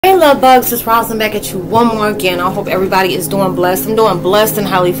Hey love bugs, it's Roslynn back at you one more again. I hope everybody is doing blessed. I'm doing blessed and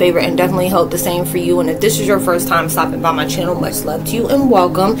highly favored, and definitely hope the same for you. And if this is your first time stopping by my channel, much love to you and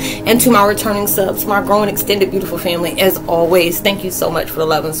welcome. And to my returning subs, my growing extended beautiful family, as always, thank you so much for the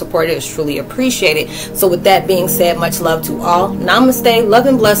love and support. It is truly appreciated. So with that being said, much love to all. Namaste, love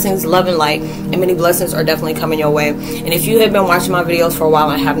and blessings, love and light, and many blessings are definitely coming your way. And if you have been watching my videos for a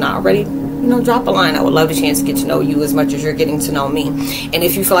while and have not already, drop a line. I would love the chance to get to know you as much as you're getting to know me. And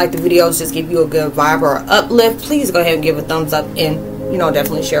if you feel like the videos just give you a good vibe or uplift, please go ahead and give a thumbs up and,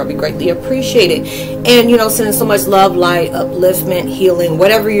 definitely share. It would be greatly appreciated. And, sending so much love, light, upliftment, healing,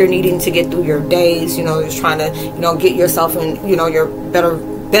 whatever you're needing to get through your days, just trying to, get yourself in,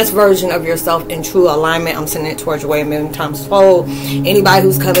 your best version of yourself in true alignment. I'm sending it towards your way a million times fold. Anybody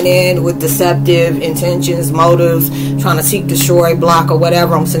who's coming in with deceptive intentions, motives, trying to seek, destroy, block, or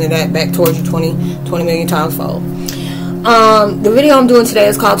whatever, I'm sending that back towards you 20 million times fold. The video I'm doing today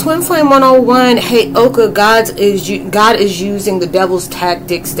is called Twin Flame 101. Heyokas, God is using the devil's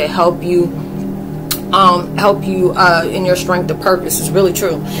tactics to help you in your strength of purpose. Is really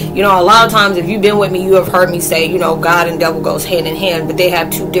true. A lot of times, if you've been with me, you have heard me say, God and devil goes hand in hand, but they have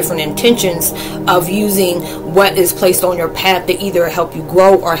two different intentions of using what is placed on your path to either help you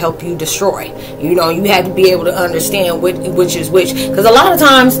grow or help you destroy. You have to be able to understand which is which, because a lot of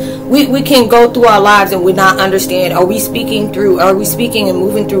times we can go through our lives and we not understand. Are we speaking and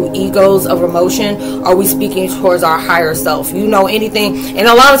moving through egos of emotion? Are we speaking towards our higher self? Anything. And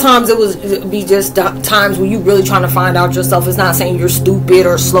a lot of times it would be just times when you're really trying to find out yourself. It's not saying you're stupid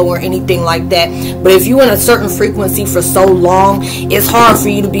or slow or anything like that, but if you're in a certain frequency for so long, it's hard for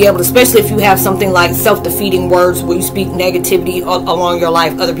you to be able to, especially if you have something like self-defeating words where you speak negativity along your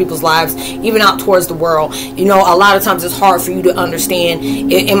life, other people's lives, even out towards the world. A lot of times it's hard for you to understand,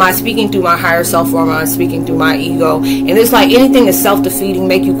 am I speaking through my higher self or am I speaking through my ego? And it's like anything is self-defeating,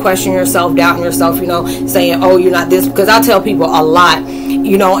 make you question yourself, doubting yourself, saying, oh, you're not this, because I tell people a lot,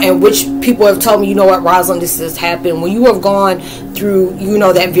 and which people have told me, what, Roslynn, this has happened. When you have gone through,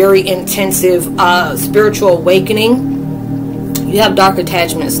 that very intensive spiritual awakening, you have dark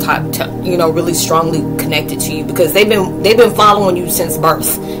attachments really strongly connected to you, because they've been following you since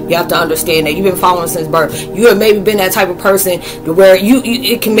birth. You have to understand that you've been following since birth. You have maybe been that type of person to where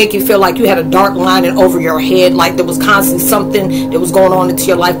it can make you feel like you had a dark lining over your head, like there was constantly something that was going on into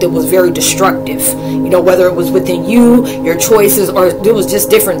your life that was very destructive. Whether it was within you, your choices, or there was just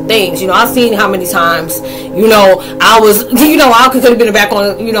different things. I've seen how many times, I was, I could have been back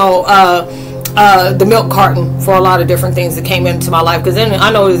on, the milk carton for a lot of different things that came into my life. Because then I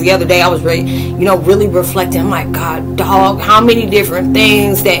know it was the other day I was really reflecting, my God, dog, how many different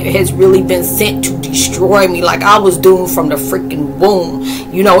things that has really been sent to destroy me. Like I was doomed from the freaking womb.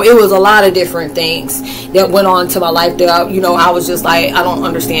 It was a lot of different things that went on to my life that I was just like, I don't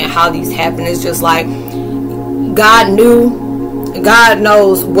understand how these happen. It's just like God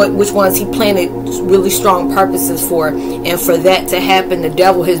knows which ones he planted really strong purposes for, and for that to happen, the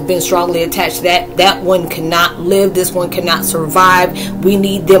devil has been strongly attached. That one cannot live, this one cannot survive. We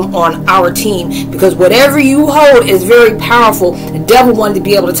need them on our team, because whatever you hold is very powerful. The devil wanted to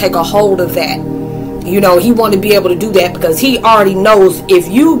be able to take a hold of that. He wanted to be able to do that because he already knows if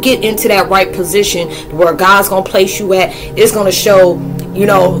you get into that right position where God's going to place you at, it's going to show,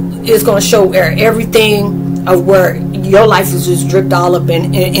 it's going to show where everything of where your life is just dripped all up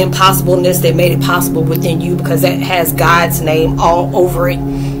in impossibleness that made it possible within you, because that has God's name all over it.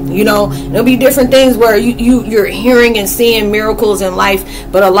 There'll be different things where you're hearing and seeing miracles in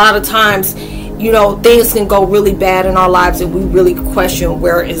life, but a lot of times, things can go really bad in our lives and we really question,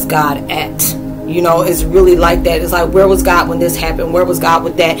 where is God at? It's really like that. It's like, where was God when this happened? Where was God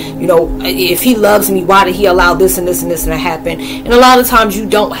with that? If he loves me, why did he allow this and this and this to happen? And a lot of times you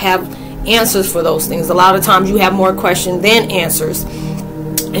don't have answers for those things. A lot of times you have more questions than answers.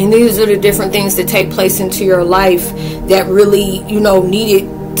 And these are the different things that take place into your life that really,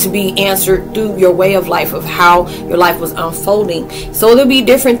 needed to be answered through your way of life, of how your life was unfolding. So there'll be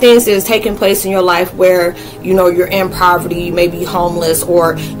different things that is taking place in your life where, you're in poverty, you may be homeless,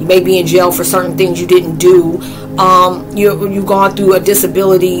 or you may be in jail for certain things you didn't do. You've gone through a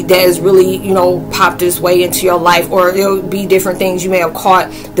disability that has really, popped its way into your life, or there'll be different things you may have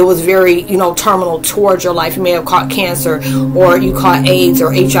caught that was very, terminal towards your life. You may have caught cancer, or you caught AIDS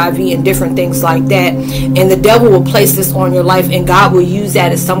or HIV and different things like that. And the devil will place this on your life, and God will use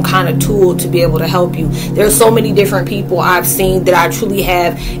that as some kind of tool to be able to help you. There's so many different people I've seen that I truly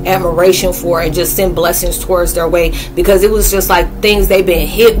have admiration for and just send blessings towards their way, because it was just like things they've been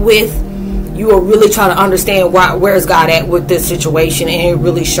hit with you will really try to understand where's God at with this situation, and it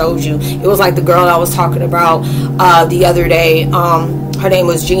really shows you. It was like the girl I was talking about the other day. Her name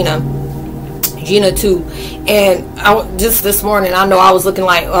was Gina too, and just this morning, I know I was looking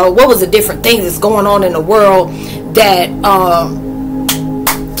like, what was the different things that's going on in the world that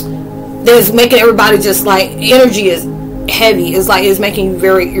that's making everybody just like, energy is heavy. It's like, it's making you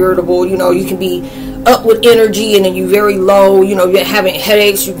very irritable. You know, you can be up with energy and then you very low, you know, you're having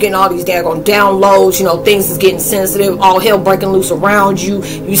headaches, you're getting all these daggone downloads, you know, things is getting sensitive, all hell breaking loose around you.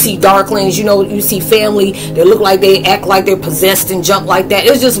 You see darklings, you know, you see family that look like they act like they're possessed and junk like that.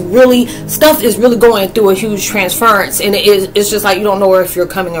 It's just really, stuff is really going through a huge transference, and it's just like you don't know where if you're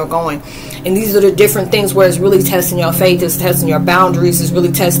coming or going. And these are the different things where it's really testing your faith, it's testing your boundaries, it's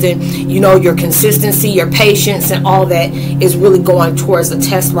really testing, you know, your consistency, your patience, and all that is really going towards the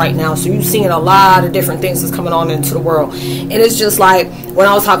test right now. So you're seeing a lot of different things that's coming on into the world. And it's just like, when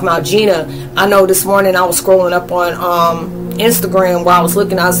I was talking about Gina, I know this morning I was scrolling up on Instagram where I was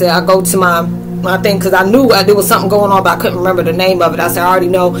looking, I said, I go to my thing, because I knew there was something going on, but I couldn't remember the name of it. I said, I already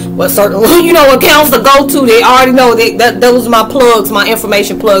know what certain, you know, accounts to go to. They already know that those are my plugs, my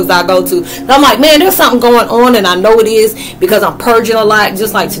information plugs that I go to. And I'm like, man, there's something going on, and I know it is because I'm purging a lot.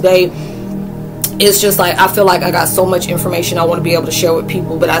 Just like today, it's just like, I feel like I got so much information I want to be able to share with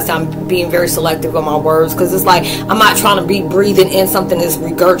people, but I'm being very selective on my words, because it's like, I'm not trying to be breathing in something that's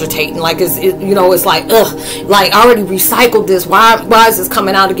regurgitating. Like, you know, it's like, ugh, like, I already recycled this. Why is this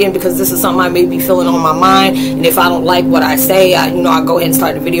coming out again? Because this is something I may be feeling on my mind, and if I don't like what I say, I go ahead and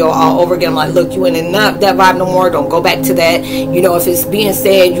start the video all over again. I'm like, look, you ain't in that vibe no more. Don't go back to that. You know, if it's being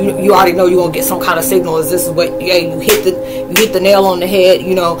said, you already know you're gonna get some kind of signal. Is this is what, yeah, you hit the nail on the head.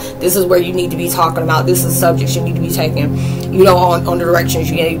 You know, this is where you need to be talking about. This is subjects you need to be taking, you know, on the directions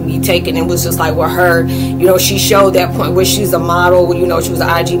you need to be taking. And it was just like with her, you know, she showed that point where she's a model, you know, she was an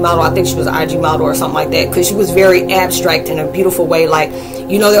IG model. I think she was an IG model or something like that, because she was very abstract in a beautiful way. Like,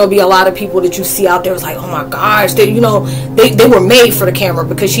 you know, there'll be a lot of people that you see out there, it's like, oh my gosh, they, you know, they were made for the camera,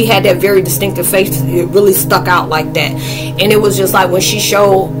 because she had that very distinctive face. It really stuck out like that. And it was just like, when she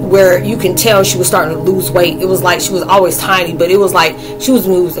showed where you can tell she was starting to lose weight, it was like she was always tiny, but it was like she was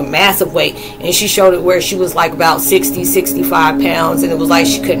losing massive weight. And she showed it where she was like about 65 pounds, and it was like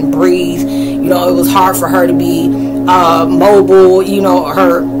she couldn't breathe. You know, it was hard for her to be mobile. You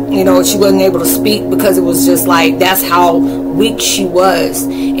know, she wasn't able to speak, because it was just like, that's how weak she was.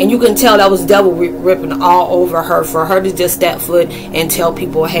 And you can tell that was devil ripping all over her, for her to just step foot and tell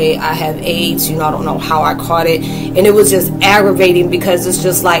people, hey, I have AIDS, you know, I don't know how I caught it. And it was just aggravating, because it's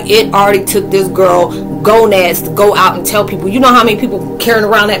just like, it already took this girl gonads to go out and tell people. You know how many people carrying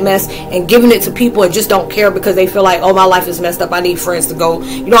around that mess and giving it to people and just don't care, because they feel like, oh, my life is messed up, I need friends to go,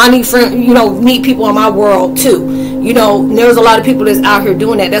 you know, I need friends, you know, meet people in my world too. You know, there's a lot of people that's out here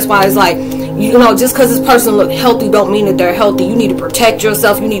doing that. That's why it's like, you know, just because this person look healthy don't mean that they're healthy. You need to protect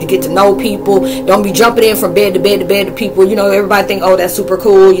yourself. You need to get to know people. Don't be jumping in from bed to bed to bed to people. You know, everybody think, oh, that's super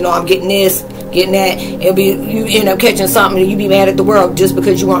cool. You know, I'm getting this, getting that. You end up catching something, and you be mad at the world just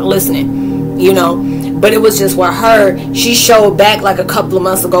because you weren't listening. You know, but it was just where her, she showed back like a couple of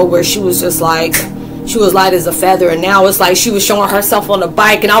months ago where she was just like, she was light as a feather, and now it's like she was showing herself on the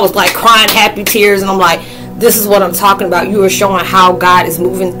bike, and I was like crying happy tears, and I'm like, this is what I'm talking about. You are showing how God is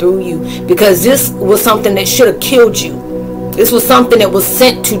moving through you, because this was something that should have killed you. This was something that was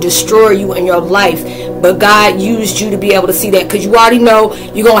sent to destroy you in your life, but God used you to be able to see that, because you already know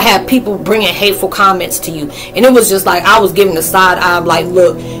you're going to have people bringing hateful comments to you. And it was just like, I was giving the side eye, like,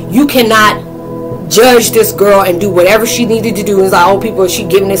 look, you cannot judge this girl and do whatever she needed to do. It's like, oh, people, she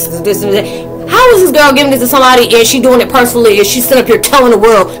giving this and that. How is this girl giving this to somebody, and she doing it personally, and she's sitting up here telling the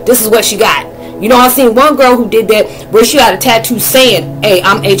world this is what she got? You know, I seen one girl who did that, where she had a tattoo saying, hey,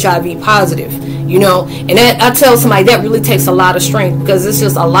 I'm HIV positive. You know, and that, I tell somebody, that really takes a lot of strength, because it's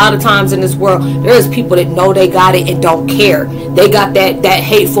just a lot of times in this world, there's people that know they got it and don't care. They got that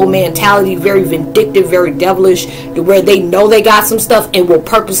hateful mentality, very vindictive, very devilish, to where they know they got some stuff and will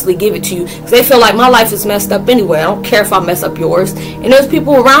purposely give it to you, because they feel like, my life is messed up anyway. I don't care if I mess up yours. And there's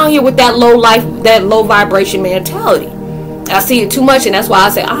people around here with that low vibration mentality. I see it too much, and that's why I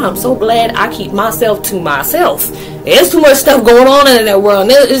say, I'm so glad I keep myself to myself. There's too much stuff going on in that world.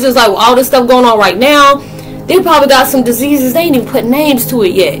 And it's just like, all this stuff going on right now, they probably got some diseases, they ain't even put names to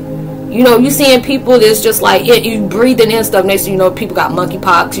it yet. You know, you seeing people that's just like, you breathing in stuff. Next thing you know, people got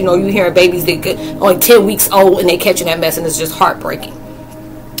monkeypox. You know, you hearing babies that get only 10 weeks old, and they catching that mess, and it's just heartbreaking.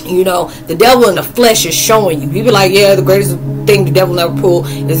 You know, the devil in the flesh is showing you. He be like, yeah, the greatest thing the devil never pull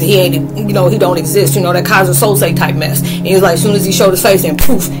is he ain't, you know, he don't exist. You know, that Kaiser Soze type mess. And he's like, as soon as he showed his face, and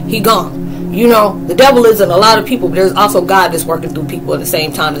poof, he gone. You know, the devil is in a lot of people, but there's also God that's working through people at the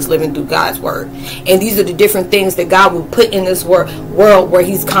same time that's living through God's word. And these are the different things that God will put in this world where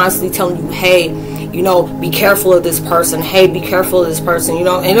he's constantly telling you, hey, you know, be careful of this person. Hey, be careful of this person. You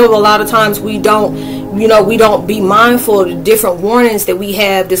know, and a lot of times we don't, you know, we don't be mindful of the different warnings that we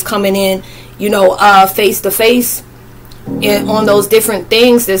have that's coming in, you know, face to face. And on those different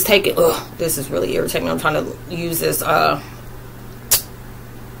things that's taking, this is really irritating. I'm trying to use this,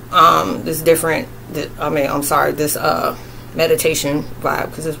 this different, this meditation vibe,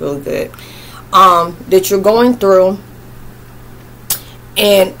 because it's really good, that you're going through,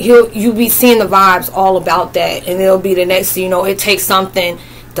 and you'll be seeing the vibes all about that, and it'll be the next thing you know, it takes something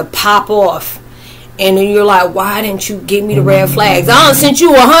to pop off. And then you're like, why didn't you give me the red flags? I done sent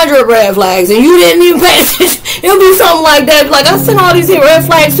you 100 red flags and you didn't even pay attention. It'll be something like that. Like, I sent all these red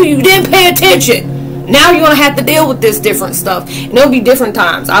flags to you. You didn't pay attention. Now you're going to have to deal with this different stuff. And it'll be different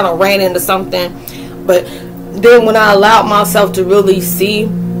times. I done ran into something. But then when I allowed myself to really see,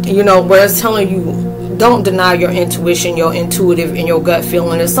 you know, where it's telling you, don't deny your intuition, your intuitive, and your gut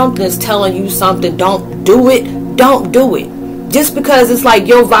feeling. If something is telling you something, don't do it. Don't do it. Just because it's like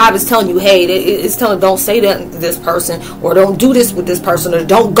your vibe is telling you, hey, it's telling, don't say that to this person, or don't do this with this person, or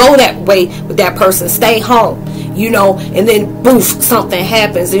don't go that way with that person, stay home, you know. And then boof, something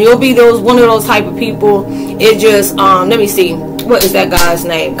happens, and you'll be one of those type of people. It just let me see, what is that guy's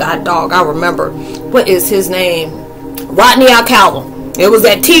name? God dog, I remember. What is his name? Rodney Alcala. It was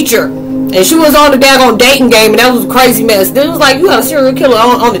that teacher. And she was on the daggone dating game, and that was a crazy mess. Then it was like, you got a serial killer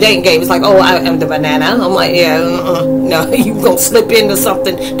on the dating game. It's like, oh, I am the banana. I'm like, yeah, no, you gonna slip into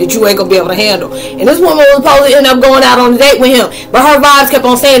something that you ain't gonna be able to handle. And this woman was supposed to end up going out on a date with him, but her vibes kept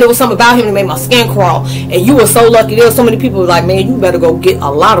on saying there was something about him that made my skin crawl. And you were so lucky. There were so many people who were like, man, you better go get a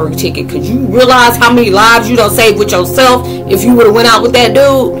lottery ticket, because you realize how many lives you don't save with yourself if you would have went out with that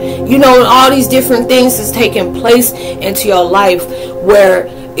dude. You know, all these different things is taking place into your life where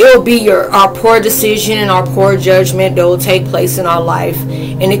it'll be our poor decision and our poor judgment that will take place in our life,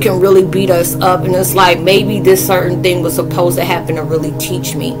 and it can really beat us up. And it's like, maybe this certain thing was supposed to happen to really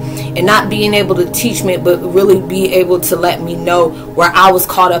teach me, and not being able to teach me, but really be able to let me know where I was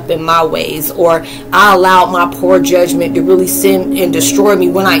caught up in my ways, or I allowed my poor judgment to really sin and destroy me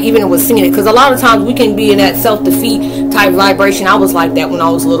when I even was seeing it. Because a lot of times we can be in that self-defeat type vibration. I was like that when I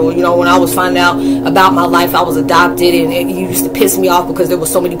was little. You know, when I was finding out about my life, I was adopted, and it used to piss me off because there was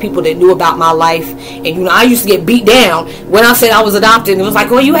so many people that knew about my life. And you know, I used to get beat down when I said I was adopted. And it was like,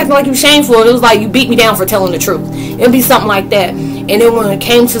 well, you acting like you're shameful. And it was like, you beat me down for telling the truth. It'd be something like that. And then when it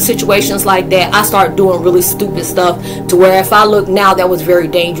came to situations like that, I started doing really stupid stuff, to where if I look now, that was very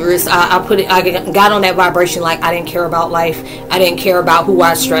dangerous. I got on that vibration like I didn't care about life. I didn't care about who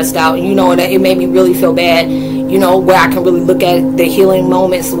I stressed out. And you know, that it made me really feel bad. You know, where I can really look at the healing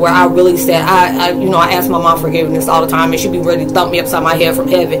moments where I really said, I ask my mom forgiveness all the time, and she'd be ready to thump me upside my head from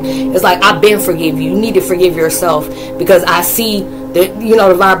heaven. It's like, I've been forgive you. You need to forgive yourself, because I see that, you know,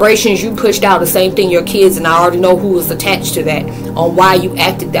 the vibrations you pushed out, the same thing your kids, and I already know who was attached to that, on why you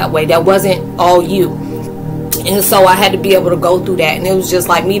acted that way. That wasn't all you. And so I had to be able to go through that, and it was just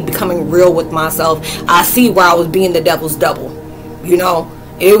like me becoming real with myself. I see where I was being the devil's double, you know.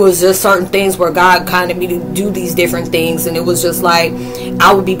 It was just certain things where God kind of made me to do these different things, and it was just like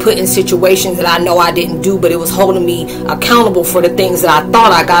I would be put in situations that I know I didn't do, but it was holding me accountable for the things that I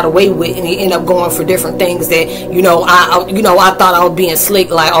thought I got away with, and it ended up going for different things that, I thought I was being slick,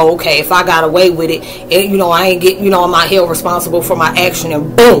 like, oh, okay, if I got away with it, I ain't get, I'm not held responsible for my action,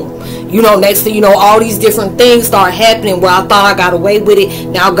 and boom, next thing you know, all these different things start happening where I thought I got away with it.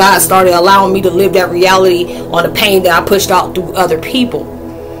 Now God started allowing me to live that reality on the pain that I pushed out through other people.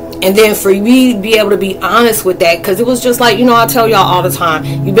 And then for me to be able to be honest with that, because it was just like, I tell y'all all the time,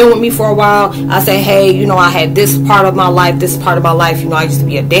 you've been with me for a while, I say, hey, I had this part of my life, I used to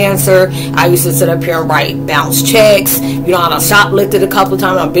be a dancer, I used to sit up here and bounce checks, I done shoplifted a couple of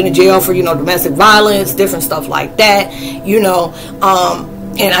times, I've been in jail for, domestic violence, different stuff like that,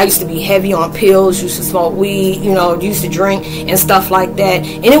 and I used to be heavy on pills, used to smoke weed, used to drink and stuff like that.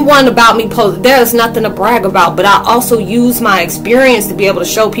 And it wasn't about me there's nothing to brag about, but I also use my experience to be able to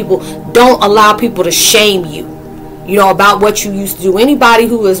show people, don't allow people to shame you, about what you used to do. Anybody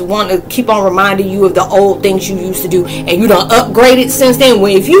who is wanting to keep on reminding you of the old things you used to do, and you done upgraded since then,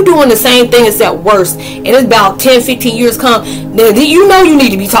 if you're doing the same thing except worse, and it's about 10-15 years come, then you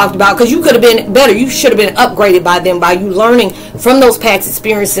need to be talked about, because you could have been better. You should have been upgraded by them, by you learning from those past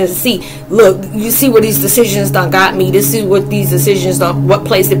experiences. See, look, you see where these decisions done got me. This is what these decisions done, what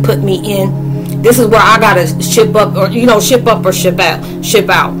place it put me in. This is where I gotta ship up or ship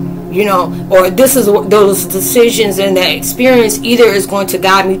out. you know, or this is those decisions and that experience either is going to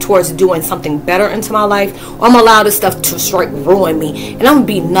guide me towards doing something better into my life, or I'm gonna allow this stuff to straight ruin me and I'm gonna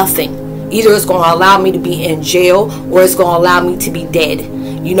be nothing. Either it's going to allow me to be in jail, or it's going to allow me to be dead.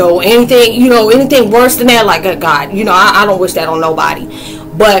 You know, anything worse than that, like, God, you know, I don't wish that on nobody.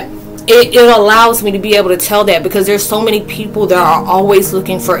 But it allows me to be able to tell that, because there's so many people that are always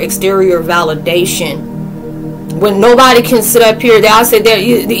looking for exterior validation. When nobody can sit up here, I said that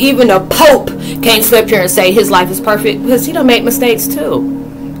even the Pope can't sit up here and say his life is perfect, because he done make mistakes too.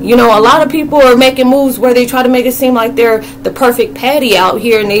 You know, a lot of people are making moves where they try to make it seem like they're the perfect patty out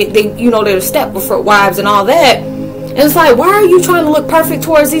here, and they you know, they're stepford wives and all that. And it's like, why are you trying to look perfect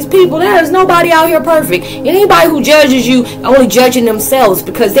towards these people? There is nobody out here perfect. And anybody who judges you only judging themselves,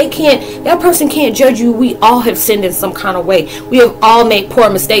 because they can't, that person can't judge you. We all have sinned in some kind of way. We have all made poor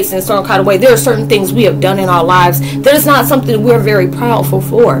mistakes in some kind of way. There are certain things we have done in our lives that is not something we're very proudful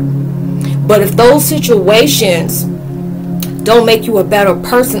for. But if those situations don't make you a better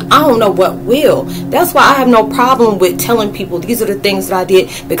person, I don't know what will. That's why I have no problem with telling people these are the things that I did,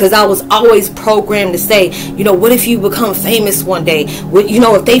 because I was always programmed to say, you know, what if you become famous one day? You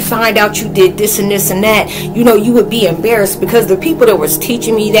know, if they find out you did this and this and that, you know, you would be embarrassed. Because the people that was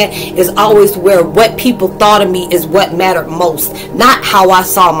teaching me that is always where what people thought of me is what mattered most, not how I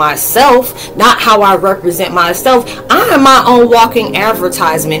saw myself, not how I represent myself. I am my own walking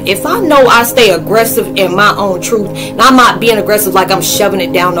advertisement. If I know I stay aggressive in my own truth, and I'm not being aggressive like I'm shoving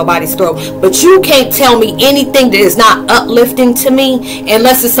it down nobody's throat, but you can't tell me anything that is not uplifting to me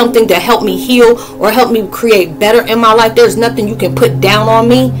unless it's something to help me heal or help me create better in my life. There's nothing you can put down on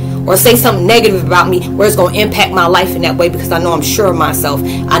me or say something negative about me where it's going to impact my life in that way, because I know I'm sure of myself.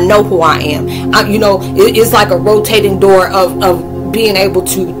 I know who I am. You know, it's like a rotating door of being able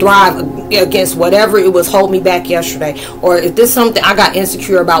to thrive against whatever it was holding me back yesterday. Or if this something I got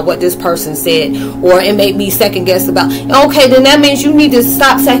insecure about what this person said, or it made me second guess about, okay, then that means you need to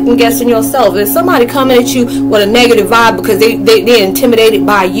stop second guessing yourself. If somebody coming at you with a negative vibe because they're intimidated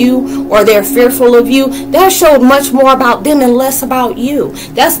by you or they're fearful of you, that showed much more about them and less about you.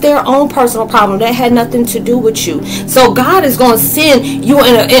 That's their own personal problem. That had nothing to do with you. So God is going to send you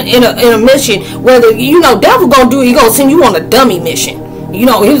in a mission where the devil going to do it. He's going to send you on a dummy mission. You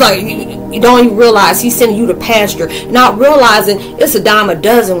know, he's like, you don't even realize he's sending you to pasture, not realizing it's a dime a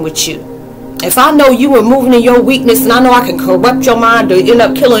dozen with you. If I know you are moving in your weakness, and I know I can corrupt your mind to end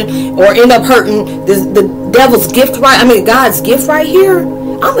up killing or end up hurting the devil's gift, God's gift right here,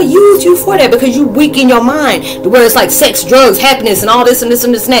 I'm going to use you for that, because you weak in your mind to where it's like sex, drugs, happiness, and all this and this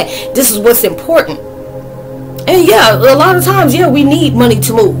and this and that. This is what's important. And yeah, a lot of times, yeah, we need money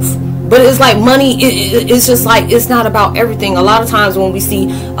to move. But it's like money, it's just like, it's not about everything. A lot of times when we see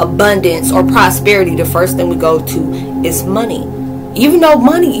abundance or prosperity, the first thing we go to is money. Even though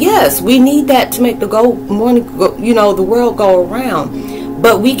money, yes, we need that to make the world go around.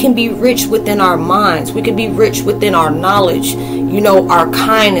 But we can be rich within our minds. We can be rich within our knowledge, our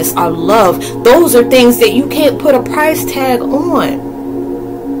kindness, our love. Those are things that you can't put a price tag on.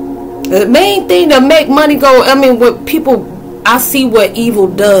 The main thing to make money go, when people, I see what evil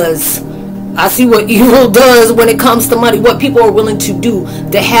does. I see what evil does when it comes to money. What people are willing to do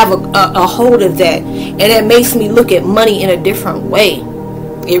to have a hold of that. And it makes me look at money in a different way.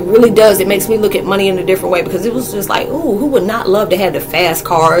 It really does. It makes me look at money in a different way, because it was just like, ooh, who would not love to have the fast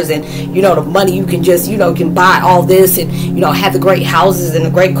cars and, the money you can just, can buy all this and, have the great houses and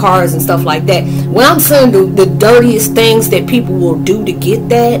the great cars and stuff like that. When I'm saying the dirtiest things that people will do to get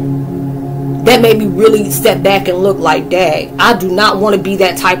that made me really step back and look like, dang, I do not want to be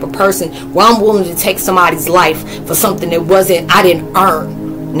that type of person where I'm willing to take somebody's life for something that I didn't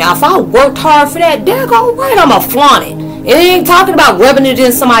earn. Now, if I worked hard for that, daggone right, I'm going to flaunt it. It ain't talking about rubbing it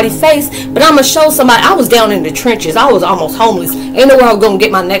in somebody's face, but I'm going to show somebody. I was down in the trenches. I was almost homeless. Ain't nowhere I was going to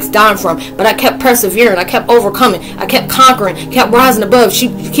get my next dime from, but I kept persevering. I kept overcoming. I kept conquering, kept rising above. She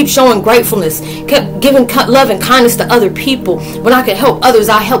kept showing gratefulness, kept giving love and kindness to other people. When I could help others,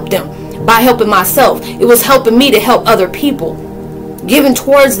 I helped them. By helping myself, it was helping me to help other people, giving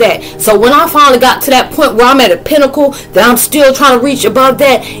towards that. So when I finally got to that point where I'm at a pinnacle that I'm still trying to reach above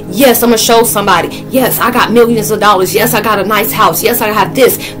that, yes, I'm gonna show somebody, yes, I got millions of dollars, yes, I got a nice house, yes, I got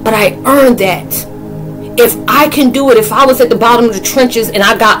this, but I earned that. If I can do it, if I was at the bottom of the trenches and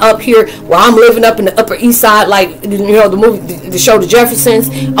I got up here where I'm living up in the Upper East Side, like the movie, the show The Jeffersons,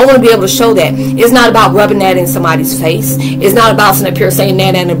 I want to be able to show that. It's not about rubbing that in somebody's face. It's not about sitting up here saying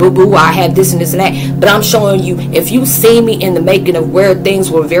that and boo boo, I had this and this and that. But I'm showing you, if you see me in the making of where things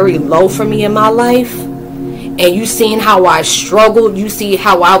were very low for me in my life, and you seen how I struggled, you see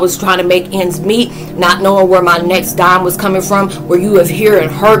how I was trying to make ends meet, not knowing where my next dime was coming from, where you have heard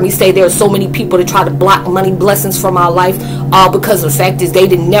and heard me say there are so many people that try to block money blessings from my life, all because the fact is they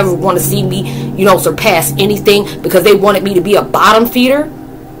didn't never want to see me, you know, surpass anything, because they wanted me to be a bottom feeder.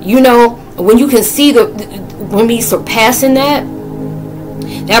 You know, when you can see when me surpassing that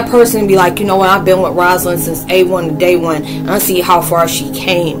person be like, you know what, I've been with Roslynn since A1 to day one, and I see how far she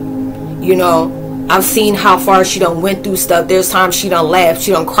came. You know, I've seen how far she done went through stuff. There's times she done laughed,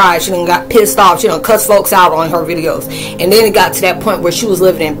 she done cried, she done got pissed off, she done cussed folks out on her videos. And then it got to that point where she was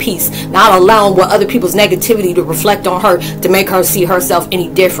living in peace, not allowing what other people's negativity to reflect on her to make her see herself any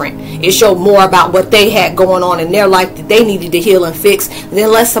different. It showed more about what they had going on in their life that they needed to heal and fix,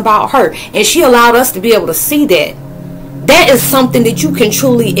 than less about her. And she allowed us to be able to see that. That is something that you can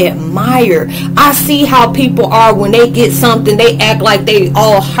truly admire. I see how people are when they get something, they act like they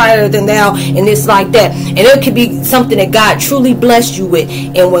all higher than thou, and it's like that. And it could be something that God truly blessed you with.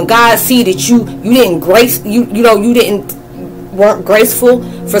 And when God see that you didn't weren't graceful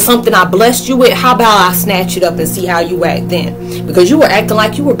for something I blessed you with, how about I snatch it up and see how you act then? Because you were acting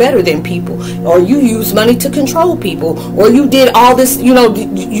like you were better than people, or you used money to control people, or you did all this, you know,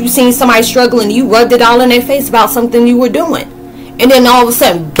 you seen somebody struggling, you rubbed it all in their face about something you were doing, and then all of a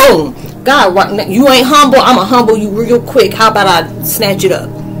sudden, boom, God, you ain't humble, I'm gonna humble you real quick. How about I snatch it up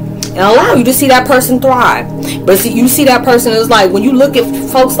and allow you to see that person thrive? But see, you see that person is like, when you look at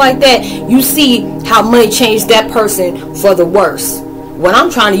folks like that, you see how money changed that person for the worse. When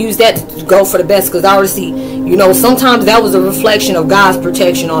I'm trying to use that to go for the best, because I already see, you know, sometimes that was a reflection of God's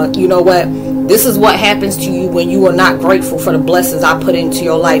protection on, you know what, this is what happens to you when you are not grateful for the blessings I put into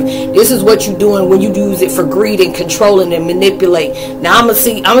your life. This is what you're doing when you use it for greed and controlling and manipulate. Now I'm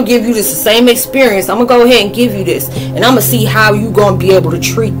gonna give you this the same experience. I'm gonna go ahead and give you this, and I'm gonna see how you gonna be able to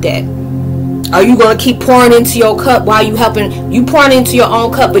treat that. Are you gonna keep pouring into your cup while you pouring into your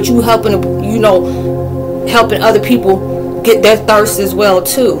own cup, but you helping, you know, helping other people get their thirst as well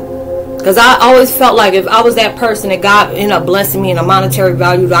too? Because I always felt like if I was that person that God ended up blessing me in a monetary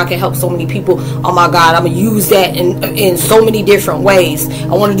value that I can help so many people, oh my God, I'm going to use that in so many different ways. I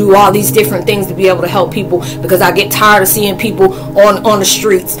want to do all these different things to be able to help people, because I get tired of seeing people on the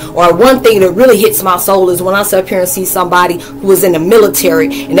streets. Or one thing that really hits my soul is when I sit up here and see somebody who was in the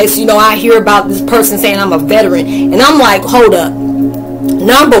military, and you know, I hear about this person saying I'm a veteran, and I'm like, hold up.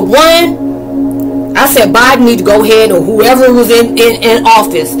 Number one, I said Biden need to go ahead, or whoever was in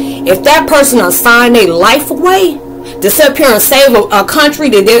office, if that person assigned their life away to sit up here and save a country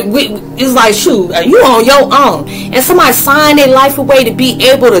that is like, shoot, you on your own, and somebody signed their life away to be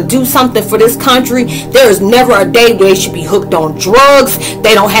able to do something for this country, there is never a day they should be hooked on drugs.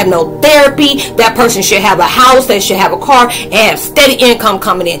 They don't have no therapy. That person should have a house, they should have a car, and have steady income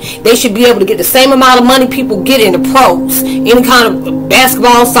coming in. They should be able to get the same amount of money people get in the pros, any kind of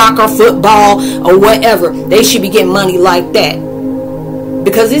basketball, soccer, football, or whatever. They should be getting money like that.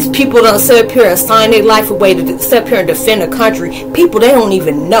 Because these people don't sit up here and sign their life away to sit up here and defend the country. People they don't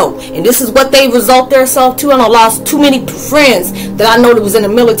even know. And this is what they result themselves to. And I lost too many friends that I know that was in the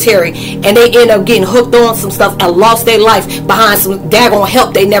military, and they end up getting hooked on some stuff and lost their life behind some daggone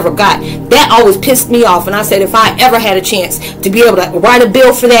help they never got. That always pissed me off. And I said, if I ever had a chance to be able to write a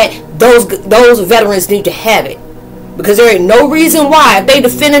bill for that, those veterans need to have it. Because there ain't no reason why, if they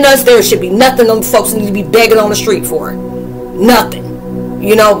defending us, there should be nothing them folks need to be begging on the street for. Nothing.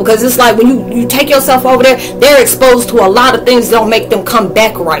 You know, because it's like when you take yourself over there, they're exposed to a lot of things that don't make them come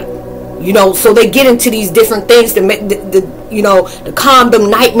back right. You know, so they get into these different things to make to calm them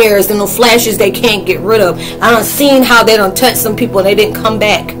nightmares and the flashes they can't get rid of. I done seen how they done touched some people and they didn't come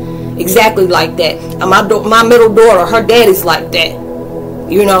back exactly like that. And my middle daughter, her daddy's like that.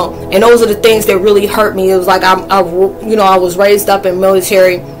 You know, and those are the things that really hurt me. It was like I was raised up in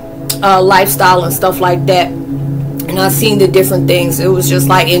military lifestyle and stuff like that. And I seen the different things. It was just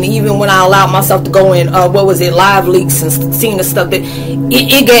like, and even when I allowed myself to go in, live leaks and seeing the stuff, that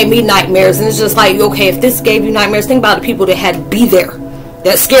it gave me nightmares. And it's just like, okay, if this gave you nightmares, think about the people that had to be there.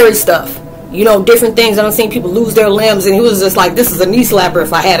 That scary stuff. You know, different things. I've seen people lose their limbs, and he was just like, this is a knee slapper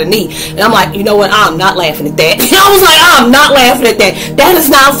if I had a knee. And I'm like, you know what, I'm not laughing at that. I was like, I'm not laughing at that. That is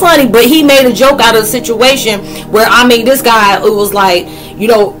not funny. But he made a joke out of the situation where, I mean, this guy, it was like, you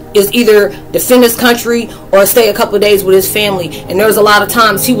know, is either defend his country or stay a couple of days with his family. And there was a lot of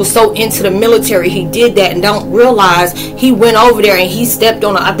times he was so into the military, he did that and don't realize he went over there and he stepped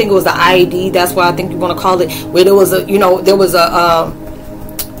on I think it was the IED, that's what I think you want to call it, where there was a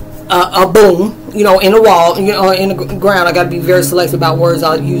boom, you know, in the wall, you know, in the ground. I got to be very selective about words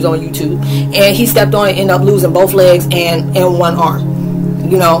I'll use on YouTube. And he stepped on it, ended up losing both legs and one arm.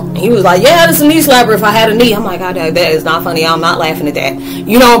 You know, he was like, yeah, this is a knee slapper if I had a knee. I'm like, God, that is not funny. I'm not laughing at that.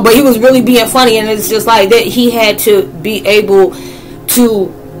 You know, but he was really being funny, and it's just like that he had to be able to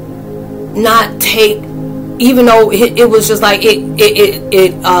not take, even though it was just like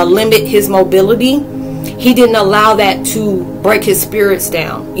it limit his mobility, he didn't allow that to break his spirits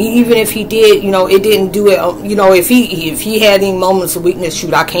down. Even if he did, you know, it didn't do it. You know, if he had any moments of weakness,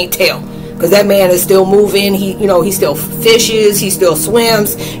 shoot, I can't tell. Because that man is still moving. He still fishes. He still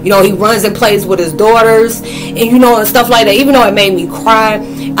swims. You know, he runs and plays with his daughters, and you know, and stuff like that. Even though it made me cry,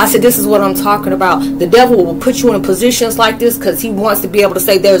 I said, this is what I'm talking about. The devil will put you in positions like this because he wants to be able to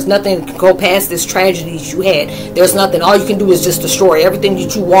say there's nothing that can go past this tragedy that you had. There's nothing. All you can do is just destroy everything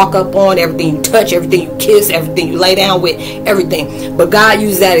that you walk up on, everything you touch, everything you kiss, everything you lay down with, everything. But God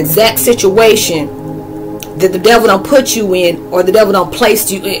used that exact situation that the devil don't put you in, or the devil don't place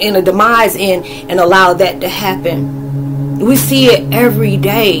you in a demise in, and allow that to happen. We see it every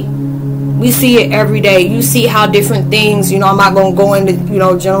day. We see it every day. You see how different things, you know, I'm not going to go into, you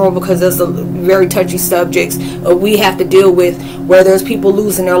know, general, because there's a very touchy subjects we have to deal with, where there's people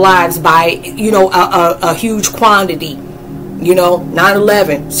losing their lives by, you know, a huge quantity. You know,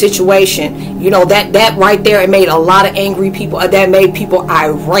 9/11 situation, you know, that right there, it made a lot of angry people. That made people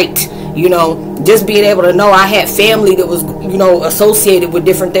irate. You know, just being able to know I had family that was, you know, associated with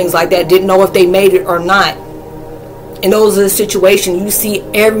different things like that, didn't know if they made it or not. And those are the situations you see.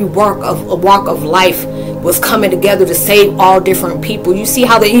 Every walk of life was coming together to save all different people. You see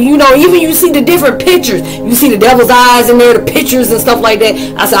how they, you know, even you see the different pictures. You see the devil's eyes in there, the pictures and stuff like that.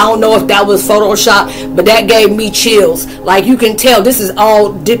 I said, I don't know if that was Photoshop, but that gave me chills. Like, you can tell this is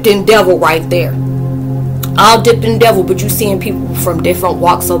all dipped in devil right there. All dipped in devil. But you seeing people from different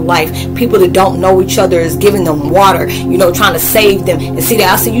walks of life, people that don't know each other, is giving them water, you know, trying to save them. And see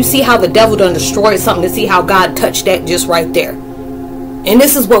that, I said, you see how the devil done destroyed something, to see how God touched that just right there. And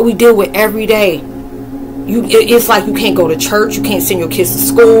this is what we deal with every day. It's like you can't go to church, you can't send your kids to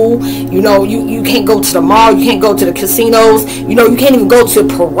school, you know, you can't go to the mall, you can't go to the casinos, you know, you can't even go to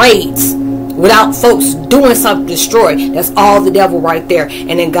parades without folks doing something to destroy. That's all the devil right there.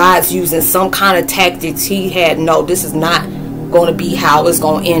 And then God's using some kind of tactics. He had, no, this is not going to be how it's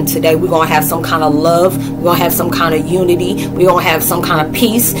going to end today. We're going to have some kind of love. We're going to have some kind of unity. We're going to have some kind of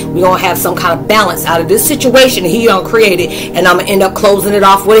peace. We're going to have some kind of balance out of this situation that he done created. And I'm going to end up closing it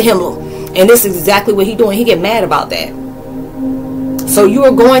off with a hymnal. And this is exactly what he's doing. He get mad about that. So you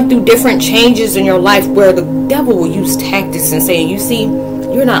are going through different changes in your life where the devil will use tactics and saying, you see,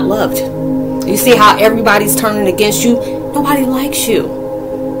 you're not loved. You see how everybody's turning against you. Nobody likes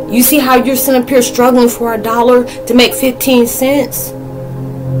you. You see how you're sitting up here struggling for $1 to make 15 cents.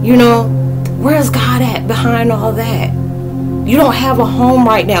 You know, where's God at behind all that? You don't have a home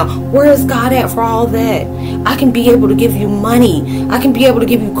right now. Where is God at for all that? I can be able to give you money. I can be able to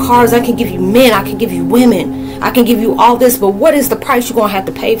give you cars. I can give you men. I can give you women. I can give you all this. But what is the price you're going to have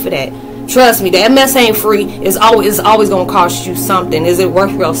to pay for that? Trust me, that mess ain't free. It's always going to cost you something. Is it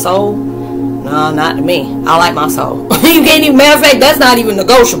worth your soul? No, not to me. I like my soul. You can't even, matter of fact, that's not even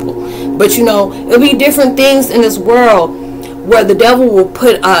negotiable. But you know, it'll be different things in this world where the devil will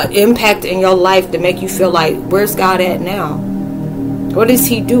put impact in your life to make you feel like, where's God at now? What does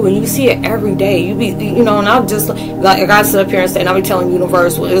he do? And you see it every day. You know, and I'll just, like I sit up here and say, and I'll be telling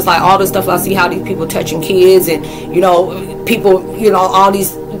Universal, it's like all this stuff. I see how these people touching kids, and you know, people, you know, all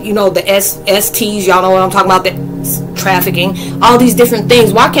these, you know, the STs, y'all know what I'm talking about, the trafficking, all these different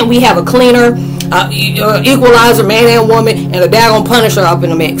things. Why can't we have a cleaner, equalizer, man and woman, and a daggone punisher up in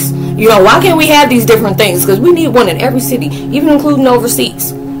the mix? You know, why can't we have these different things? Because we need one in every city, even including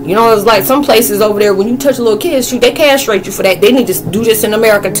overseas. You know, it's like some places over there, when you touch a little kid, shoot, they castrate you for that. They need to do this in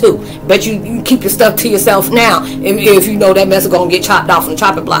America too. But you keep your stuff to yourself now if you know that mess is going to get chopped off on the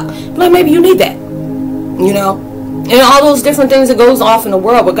chopping block. Like, maybe you need that. You know? And all those different things that goes off in the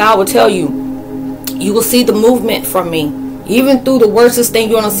world. But God will tell you, you will see the movement from me. Even through the worstest thing,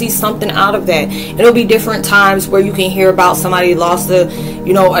 you're going to see something out of that. It'll be different times where you can hear about somebody lost a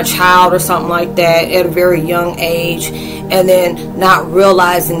child or something like that at a very young age, and then not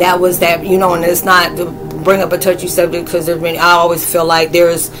realizing that was that, you know, and it's not to bring up a touchy subject, because I always feel like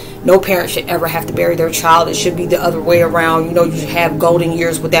there's no parent should ever have to bury their child. It should be the other way around. You know, you should have golden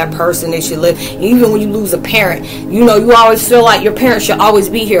years with that person. They should live. Even when you lose a parent, you know, you always feel like your parents should always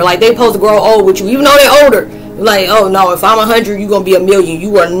be here. Like, they're supposed to grow old with you, even though they're older. Like, oh no, if I'm 100, you're going to be 1,000,000.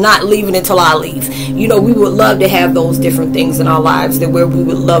 You are not leaving until I leave. You know, we would love to have those different things in our lives, that where we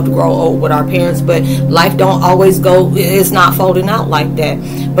would love to grow old with our parents, but life don't always go, it's not folding out like that.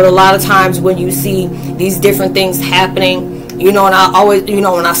 But a lot of times when you see these different things happening, you know, and I always, you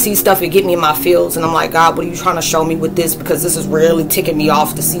know, when I see stuff, it get me in my feels, and I'm like, God, what are you trying to show me with this? Because this is really ticking me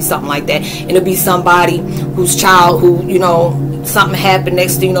off to see something like that. And it'll be somebody whose child who, you know, something happened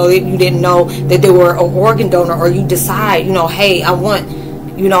next to, you know, you didn't know that they were an organ donor, or you decide, you know, hey, I want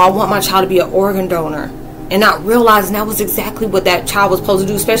my child to be an organ donor. And not realizing that was exactly what that child was supposed to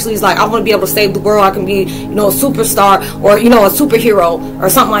do. Especially, it's like, I want to be able to save the world. I can be, you know, a superstar, or, you know, a superhero or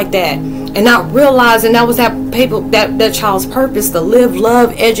something like that. And not realizing that was that child's purpose, to live,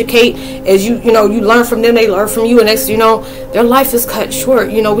 love, educate. As you know, you learn from them, they learn from you, and next, you know, their life is cut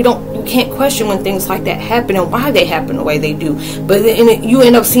short. You know, you can't question when things like that happen and why they happen the way they do. But then you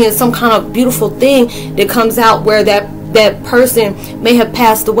end up seeing some kind of beautiful thing that comes out where that person may have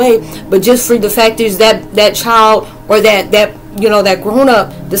passed away, but just for the fact is that child, or that you know, that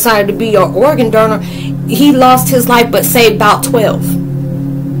grown-up decided to be an organ donor, he lost his life but saved about 12.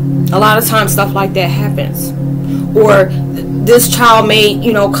 A lot of times stuff like that happens. Or this child may,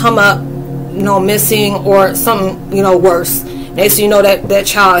 you know, come up, you know, missing, or something, you know, worse. Next thing you know, that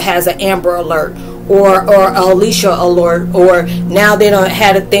child has an Amber Alert, or Alicia alert, or now they done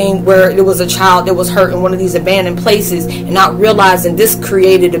had a thing where there was a child that was hurt in one of these abandoned places, and not realizing this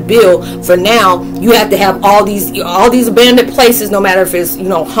created a bill for now you have to have all these abandoned places, no matter if it's, you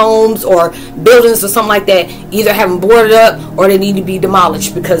know, homes or buildings or something like that, either have them boarded up or they need to be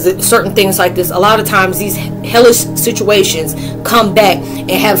demolished, because certain things like this, a lot of times these hellish situations come back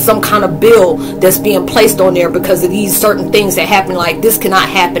and have some kind of bill that's being placed on there because of these certain things that happen. Like, this cannot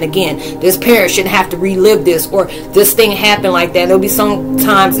happen again, this parent shouldn't have to relive this, or this thing happened like that. And there'll be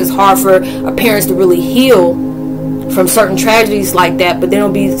sometimes it's hard for parents to really heal from certain tragedies like that, but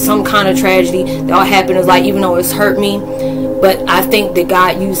there'll be some kind of tragedy that'll happen. It's like, even though it's hurt me, but I think that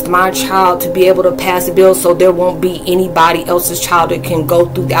God used my child to be able to pass a bill, so there won't be anybody else's child that can go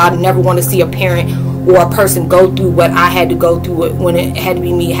through that. I never want to see a parent or a person go through what I had to go through when it had to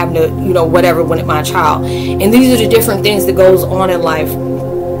be me having to, you know, whatever, when it's my child. And these are the different things that goes on in life.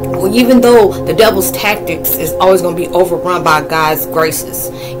 Well, even though the devil's tactics is always going to be overrun by God's graces,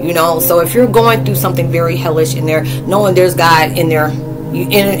 you know. So if you're going through something very hellish in there, knowing there's God in there,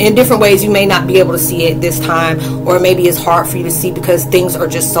 in different ways, you may not be able to see it this time, or maybe it's hard for you to see because things are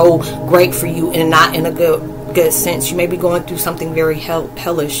just so great for you and not in a good sense. You may be going through something very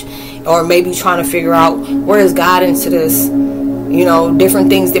hellish, or maybe trying to figure out, where is God into this? You know, different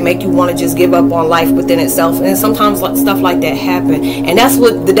things that make you want to just give up on life within itself. And sometimes stuff like that happen. And that's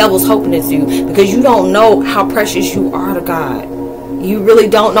what the devil's hoping to do, because you don't know how precious you are to God. You really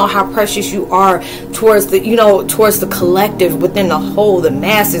don't know how precious you are towards the, you know, towards the collective, within the whole, the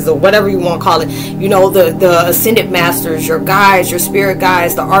masses, or whatever you want to call it. You know, the ascended masters, your guides, your spirit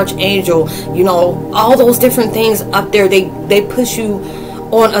guides, the archangel, you know, all those different things up there. They push you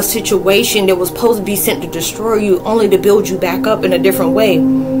on a situation that was supposed to be sent to destroy you, only to build you back up in a different way.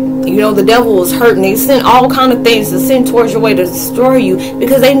 You know, the devil was hurting. They sent all kind of things to send towards your way to destroy you,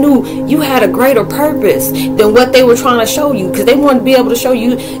 because they knew you had a greater purpose than what they were trying to show you, because they wanted to be able to show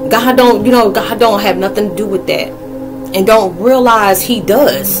you God don't, you know, God don't have nothing to do with that. And don't realize he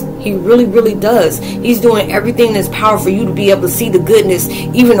does. He really, really does. He's doing everything in his power for you to be able to see the goodness,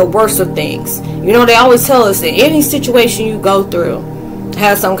 even the worst of things. You know, they always tell us that any situation you go through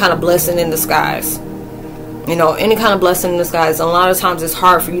has some kind of blessing in disguise. You know, any kind of blessing in disguise. And a lot of times it's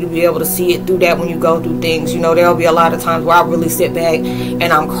hard for you to be able to see it through that when you go through things. You know, there'll be a lot of times where I really sit back and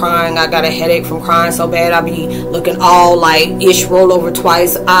I'm crying. I got a headache from crying so bad. I'll be looking all like ish, roll over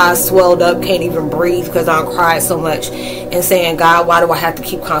twice, eyes swelled up, can't even breathe because I'm crying so much, and saying, God, why do I have to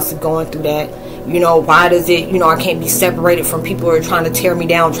keep constantly going through that? You know, why does it, you know, I can't be separated from people who are trying to tear me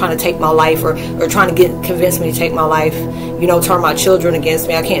down, trying to take my life, or trying to convince me to take my life, you know, turn my children against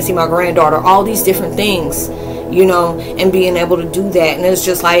me. I can't see my granddaughter, all these different things, you know, and being able to do that. And it's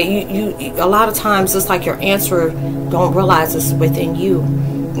just like, you a lot of times it's like your answer, don't realize it's within you.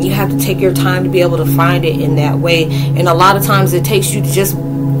 You have to take your time to be able to find it in that way. And a lot of times it takes you to just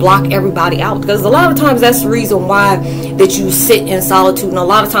block everybody out, because a lot of times that's the reason why that you sit in solitude, and a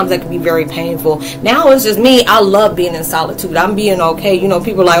lot of times that can be very painful. Now it's just me, I love being in solitude. I'm being okay. You know,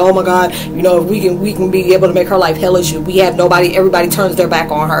 people are like, oh my God, you know, we can be able to make her life hellish. We have nobody, everybody turns their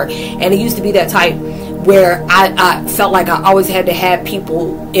back on her. And it used to be that type where I felt like I always had to have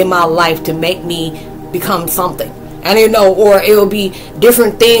people in my life to make me become something. I didn't know, or it would be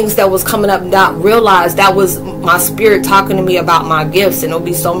different things that was coming up, not realize that was my spirit talking to me about my gifts. And it'll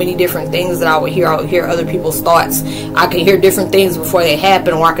be so many different things that I would hear. I would hear other people's thoughts. I can hear different things before they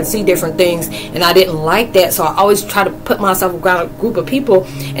happen, or I can see different things, and I didn't like that. So I always try to put myself around a group of people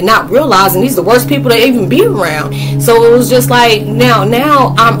and not realizing these are the worst people to even be around. So it was just like,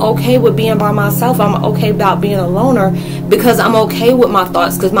 now I'm okay with being by myself. I'm okay about being a loner, because I'm okay with my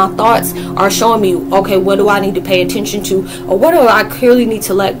thoughts, because my thoughts are showing me, okay, what do I need to pay attention to, or what do I clearly need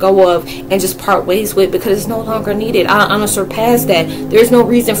to let go of and just part ways with, because it's no longer needed. I'm gonna surpass that. There's no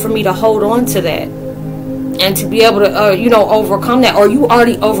reason for me to hold on to that and to be able to you know, overcome that. Or you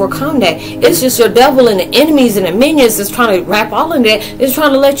already overcome that. It's just your devil and the enemies and the minions is trying to wrap all in that. It's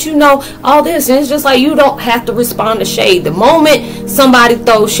trying to let you know all this, and it's just like, you don't have to respond to shade. The moment somebody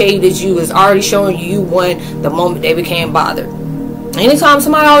throws shade at you is already showing you won the moment they became bothered. Anytime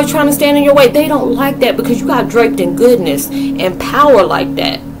somebody always trying to stand in your way, they don't like that, because you got draped in goodness and power like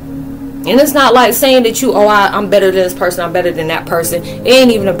that. And it's not like saying that you, oh, I'm better than this person, I'm better than that person. It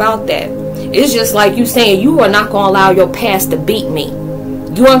ain't even about that. It's just like you saying, you are not going to allow your past to beat me.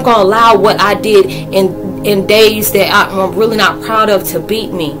 You aren't going to allow what I did in days that I'm really not proud of to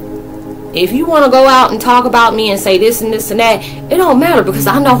beat me. If you want to go out and talk about me and say this and this and that, it don't matter, because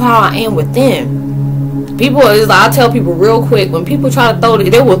I know how I am with them. People, I tell people real quick, when people try to throw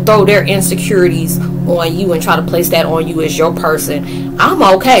it, they will throw their insecurities on you and try to place that on you as your person. I'm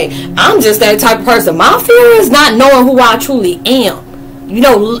okay. I'm just that type of person. My fear is not knowing who I truly am. You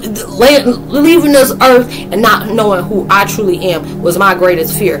know, leaving this earth and not knowing who I truly am was my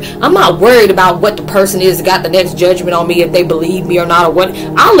greatest fear. I'm not worried about what the person is that got the next judgment on me, if they believe me or not, or what.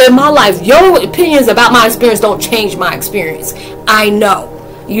 I live my life. Your opinions about my experience don't change my experience. I know.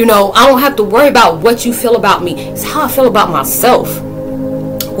 You know, I don't have to worry about what you feel about me. It's how I feel about myself.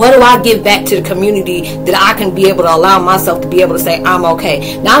 What do I give back to the community that I can be able to allow myself to be able to say I'm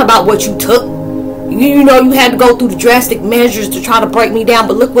okay? Not about what you took. You know, you had to go through the drastic measures to try to break me down,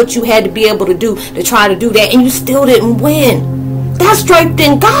 but look what you had to be able to do to try to do that, and you still didn't win. That's draped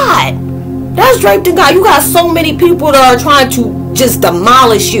in God. That's draped in God. You got so many people that are trying to just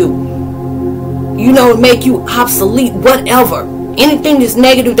demolish you. You know, make you obsolete, whatever. Anything that's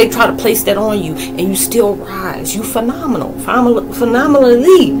negative, they try to place that on you, and you still rise. You phenomenal.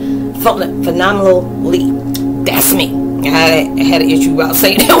 Phenomenally. That's me. I had an issue about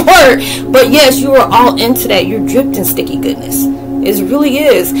saying that word. But yes, you are all into that. You're dripped in sticky goodness. It really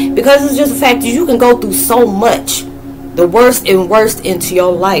is. Because it's just the fact that you can go through so much. The worst and worst into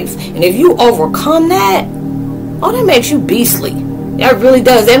your life. And if you overcome that, oh, that makes you beastly. That really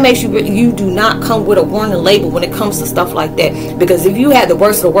does. That makes you do not come with a warning label when it comes to stuff like that. Because if you had the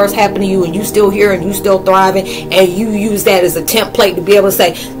worst of the worst happen to you, and you still here and you still thriving, and you use that as a template to be able to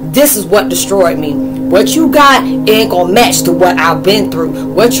say, this is what destroyed me. What you got ain't gonna match to what I've been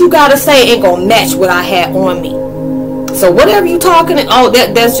through. What you gotta say ain't gonna match what I had on me. So whatever you talking,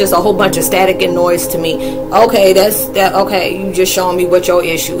 that's just a whole bunch of static and noise to me. Okay, okay, you just showing me what your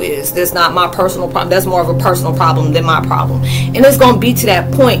issue is. That's not my personal problem. That's more of a personal problem than my problem. And it's going to be to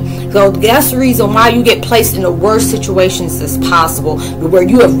that point. So that's the reason why you get placed in the worst situations as possible, where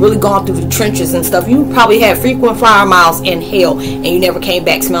you have really gone through the trenches and stuff. You probably had frequent flyer miles in hell, and you never came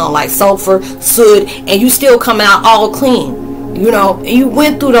back smelling like sulfur, soot, and you still come out all clean. You know, you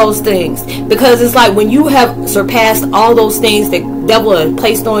went through those things, because it's like when you have surpassed all those things that devil has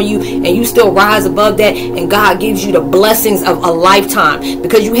placed on you, and you still rise above that, and God gives you the blessings of a lifetime,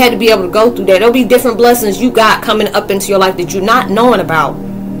 because you had to be able to go through that. There'll be different blessings you got coming up into your life that you're not knowing about,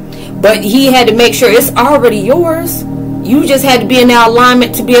 but he had to make sure it's already yours. You just had to be in that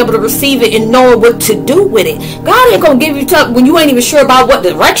alignment to be able to receive it and know what to do with it. God ain't going to give you tough when you ain't even sure about what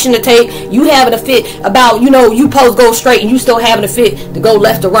direction to take. You having a fit about, you know, you supposed to go straight, and you still having a fit to go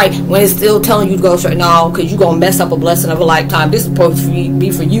left or right when it's still telling you to go straight. No, because you're going to mess up a blessing of a lifetime. This is supposed to be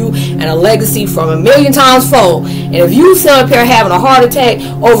for you and a legacy from a million times fold. And if you sit up here having a heart attack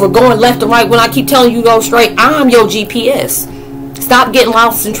over going left or right when I keep telling you to go straight, I'm your GPS. Stop getting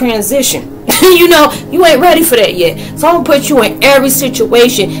lost in transition. You know, you ain't ready for that yet. So I'm going to put you in every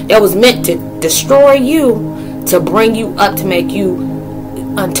situation that was meant to destroy you, to bring you up, to make you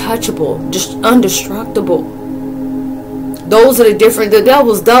untouchable, just indestructible. Those are the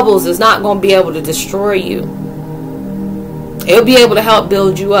devil's doubles is not going to be able to destroy you. It'll be able to help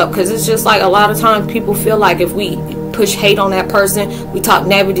build you up, because it's just like a lot of times people feel like if we push hate on that person, we talk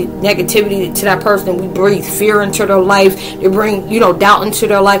negativity to that person, we breathe fear into their life, you bring, you know, doubt into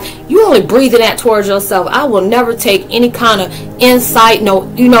their life, you only breathing that towards yourself. I will never take any kind of insight, no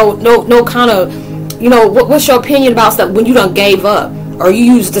kind of, you know, what's your opinion about stuff when you done gave up, or you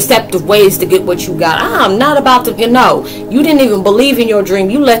use deceptive ways to get what you got. I'm not about to, you didn't even believe in your dream.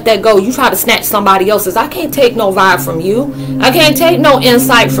 You let that go. You try to snatch somebody else's. I can't take no vibe from you. I can't take no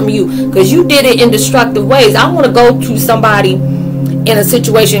insight from you because you did it in destructive ways. I want to go to somebody in a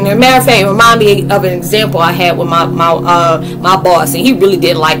situation. As a matter of fact, it reminded me of an example I had with my boss, and he really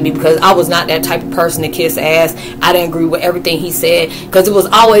didn't like me because I was not that type of person to kiss ass. I didn't agree with everything he said because it was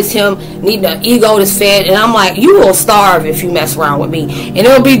always him needing an ego that's fed, and I'm like, you will starve if you mess around with me. And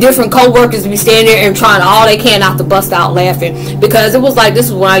it'll be different co-workers be standing there and trying all they can not to bust out laughing, because it was like, this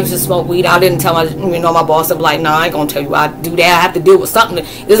is when I used to smoke weed. I didn't tell my boss. I'm like, nah, I ain't gonna tell you I do that. I have to deal with something.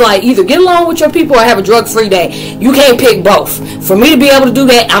 It's like, either get along with your people or have a drug-free day. You can't pick both. For me to be able to do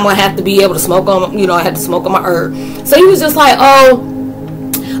that, I'm gonna have to be able to smoke on, I had to smoke on my herb. So he was just like, oh,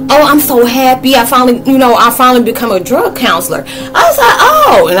 I'm so happy I finally become a drug counselor. I was like,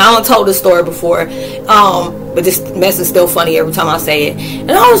 oh, and I done told this story before, but this mess is still funny every time I say it.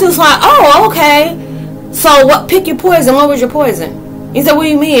 And I was just like, oh, okay. So what? Pick your poison. What was your poison? He said, what do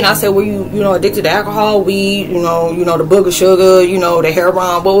you mean? I said, were you addicted to alcohol, weed, the booger sugar, the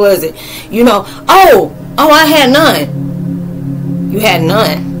heroin? What was it? Oh, I had none. You had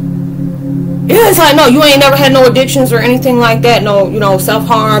none. Yeah, it's like, no, you ain't never had no addictions or anything like that. No,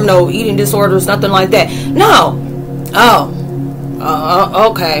 self-harm, no eating disorders, nothing like that. No. Oh.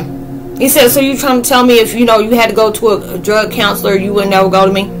 Okay. He said, so you trying to tell me if, you had to go to a drug counselor, you would never go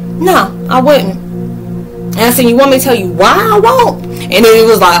to me? No, I wouldn't. And I said, you want me to tell you why I won't? And then he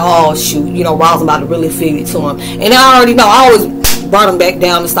was like, oh, shoot, Ross about to really feed it to him. And I already know, I always brought him back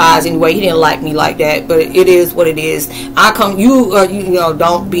down to size anyway. He didn't like me like that, but it is what it is. I'm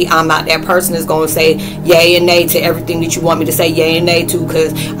not that person that's going to say yay and nay to everything that you want me to say yay and nay to,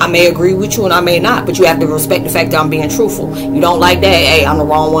 because I may agree with you and I may not, but you have to respect the fact that I'm being truthful. You don't like that? Hey, I'm the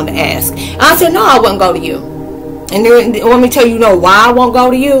wrong one to ask. And I said, no, I wouldn't go to you. And then let me tell you, why I won't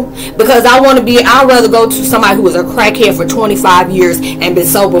go to you? Because I'd rather go to somebody who was a crackhead for 25 years and been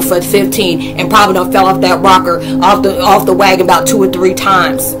sober for 15 and probably done fell off that rocker off the wagon about 2 or 3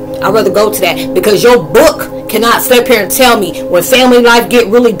 times. I'd rather go to that, because your book cannot sit up here and tell me when family life get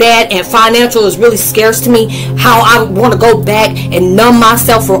really bad and financial is really scarce to me, how I want to go back and numb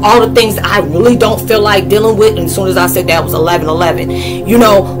myself for all the things I really don't feel like dealing with. And as soon as I said that was 11/11,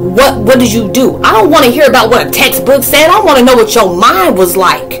 what did you do? I don't want to hear about what a textbook said. I want to know what your mind was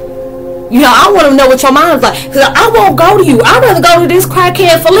like. I want to know what your mind is like, because I won't go to you. I'd rather go to this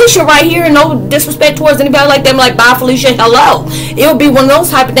crackhead Felicia right here, and no disrespect towards anybody like them, like, bye Felicia, hello. It would be one of those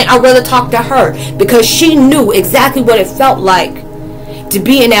type of things. I'd rather talk to her, because she knew exactly what it felt like to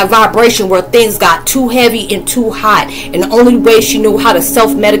be in that vibration where things got too heavy and too hot, and the only way she knew how to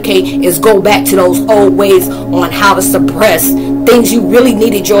self-medicate is go back to those old ways on how to suppress things you really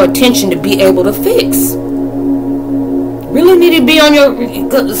needed your attention to be able to fix. Really need to be on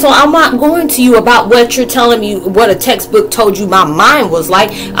your. So I'm not going to you about what you're telling me, what a textbook told you my mind was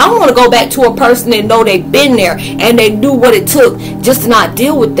like. I want to go back to a person that know they've been there and they knew what it took just to not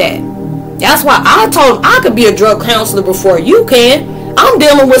deal with that. That's why I told him I could be a drug counselor before you can. I'm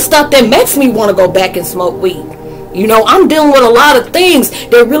dealing with stuff that makes me want to go back and smoke weed. I'm dealing with a lot of things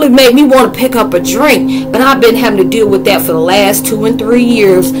that really make me want to pick up a drink, but I've been having to deal with that for the last 2 and 3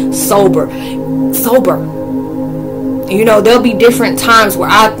 years sober. There'll be different times where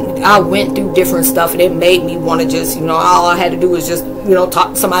I went through different stuff, and it made me want to just, all I had to do was just,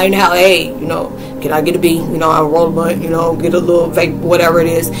 talk to somebody now. Hey, can I get a B? I roll a blunt, get a little vape, whatever it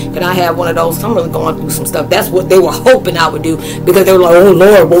is. Can I have one of those? I'm really going through some stuff. That's what they were hoping I would do, because they were like, oh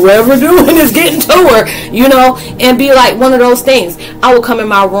Lord, whatever doing is getting to her, and be like one of those things. I would come in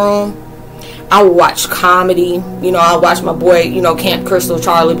my room. I would watch comedy. I watch my boy, Camp Crystal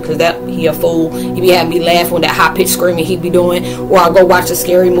Charlie, because he a fool. He be having me laugh when that high-pitched screaming he be doing. Or I go watch a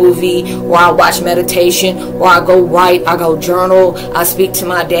scary movie. Or I watch meditation. Or I go write. I go journal. I speak to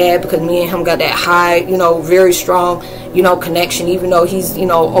my dad, because me and him got that high, very strong, connection, even though he's,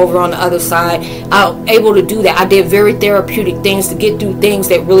 over on the other side. I'm able to do that. I did very therapeutic things to get through things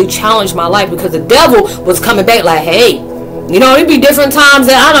that really challenged my life, because the devil was coming back like, hey, it'd be different times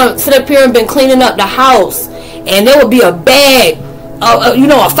that I don't sit up here and been cleaning up the house, and there would be a bag,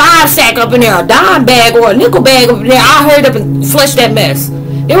 a 5-sack up in there, a dime bag or a nickel bag up in there. I hurried up and flushed that mess.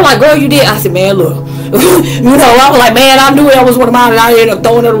 They were like, girl, you did. I said, man, look. I was like, man, I knew that was one of mine, and I ended up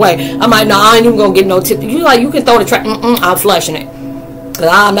throwing it away. I'm like, no, I ain't even going to get no tip. You can throw the trash. I'm flushing it. Because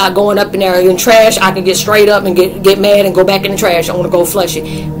I'm not going up in there in trash. I can get straight up and get mad and go back in the trash. I want to go flush it.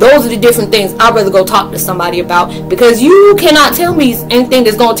 Those are the different things I'd rather go talk to somebody about, because you cannot tell me anything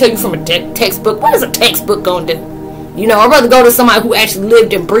that's going to tell you from a textbook. What is a textbook going to do? I'd rather go to somebody who actually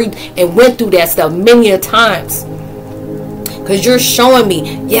lived and breathed and went through that stuff many a times. because you're showing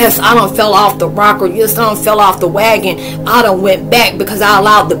me, yes, I done fell off the rock, or yes, I done fell off the wagon. I done went back because I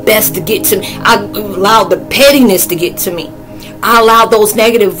allowed the best to get to me. I allowed the pettiness to get to me. I allowed those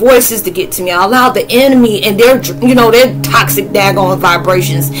negative voices to get to me. I allowed the enemy and their, you know, their toxic daggone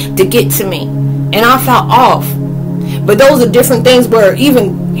vibrations to get to me. And I fell off. But those are different things where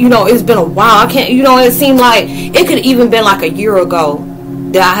even, you know, it's been a while. I can't, you know, it seemed like it could even been like a year ago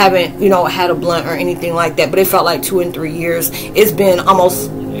that I haven't, you know, had a blunt or anything like that. But it felt like 2 and 3 years. It's been almost,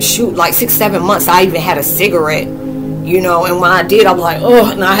 shoot, like 6-7 months I even had a cigarette. You know, and when I did, I was like,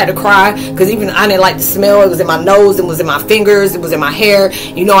 oh, and I had to cry because even I didn't like the smell. It was in my nose, it was in my fingers, it was in my hair.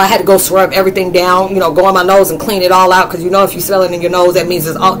 You know, I had to go scrub everything down, you know, go on my nose and clean it all out, because you know, if you smell it in your nose, that means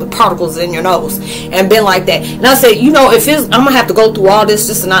there's all the particles in your nose, and been like that. And I said, you know, if it's, I'm gonna have to go through all this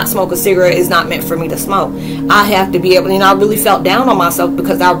just to not smoke a cigarette. Is not meant for me to smoke. I have to be able, and I really felt down on myself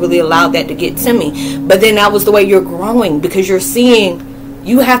because I really allowed that to get to me. But then that was the way you're growing, because you're seeing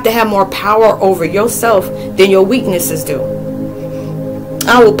you have to have more power over yourself than your weaknesses do.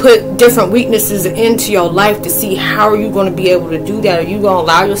 I will put different weaknesses into your life to see how are you going to be able to do that. Are you going to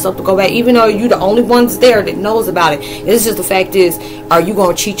allow yourself to go back, even though you're the only ones there that knows about it? It's just the fact is, are you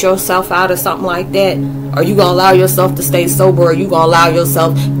going to cheat yourself out of something like that? Are you going to allow yourself to stay sober? Or are you going to allow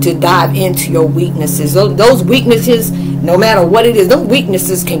yourself to dive into your weaknesses? Those weaknesses, no matter what it is, those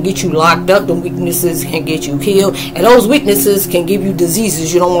weaknesses can get you locked up. Those weaknesses can get you killed. And those weaknesses can give you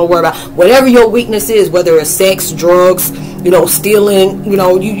diseases you don't want to worry about. Whatever your weakness is, whether it's sex, drugs, you know, stealing, you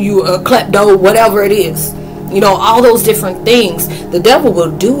know, you klepto, whatever it is, you know, all those different things, the devil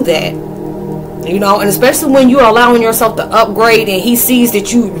will do that. You know, and especially when you're allowing yourself to upgrade and he sees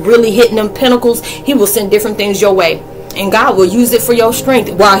that you really hitting them pinnacles, he will send different things your way. And God will use it for your strength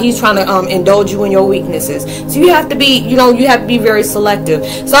while he's trying to indulge you in your weaknesses. So you have to be, you know, you have to be very selective.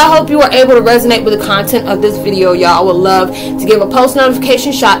 So I hope you were able to resonate with the content of this video, y'all. I would love to give a post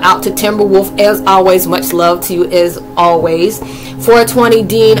notification shout out to Timberwolf, as always. Much love to you as always. 420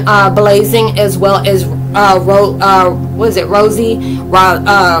 Dean Blazing, as well as Rosa,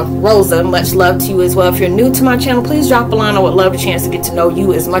 much love to you as well. If you're new to my channel, please drop a line. I would love a chance to get to know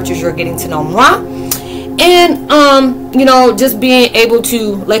you as much as you're getting to know moi. And you know, just being able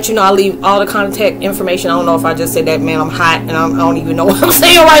to let you know, I leave all the contact information. I don't know if I just said that, man, I'm hot and I don't even know what I'm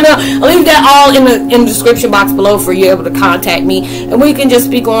saying right now. I'll leave that all in the description box below for you able to contact me, and we can just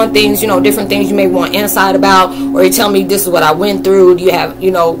speak on things, you know, different things you may want insight about, or you tell me this is what I went through. Do you have,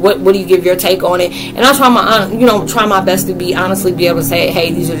 you know, what do you give your take on it? And I try my best to honestly be able to say,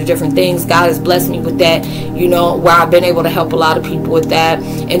 hey, these are the different things. God has blessed me with that, you know, where I've been able to help a lot of people with that,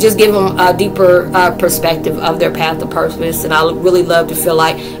 and just give them a deeper perspective of their path to purpose. And I really love to feel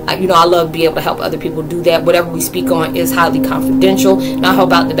like, you know, I love to be able to help other people do that. Whatever we speak on is highly confidential, and I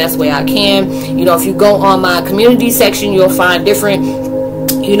help out the best way I can. You know, if you go on my community section, you'll find different,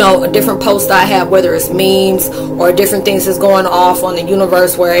 you know, different posts I have, whether it's memes or different things that's going off on the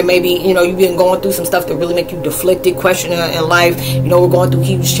universe, where it may be, you know, you've been going through some stuff that really make you deflected, questioning in life. You know, we're going through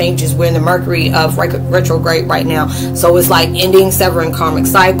huge changes. We're in the Mercury of retrograde right now, so it's like ending, severing karmic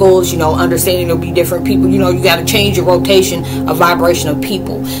cycles, you know, understanding there'll be different people. You know, you got to change your rotation of vibration of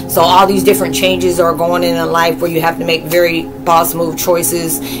people. So all these different changes are going in life where you have to make very boss move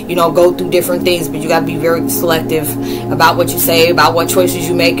choices, you know, go through different things, but you got to be very selective about what you say, about what choices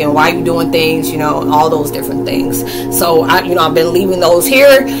you make, and why you're doing things, you know, all those different things. So I've been leaving those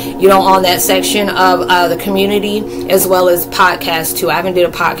here, you know, on that section of the community, as well as podcasts too. I haven't did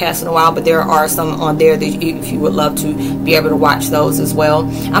a podcast in a while, but there are some on there that if you would love to be able to watch those as well.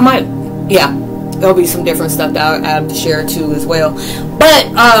 I might, yeah, there'll be some different stuff that I have to share too as well. But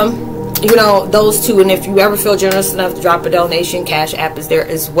you know, those two. And if you ever feel generous enough to drop a donation, Cash App is there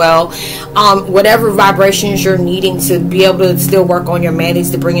as well. Whatever vibrations you're needing to be able to still work on your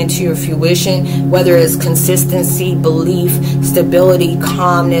mandates to bring into your fruition, whether it's consistency, belief, stability,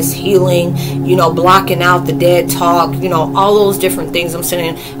 calmness, healing, you know, blocking out the dead talk, you know, all those different things I'm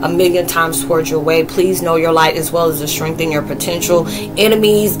sending 1,000,000 times towards your way. Please know your light, as well as to strengthen your potential.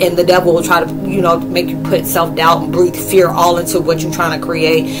 Enemies and the devil will try to, you know, make you put self-doubt and breathe fear all into what you're trying to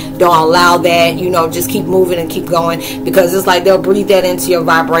create. Don't allow that. You know, just keep moving and keep going, because it's like they'll breathe that into your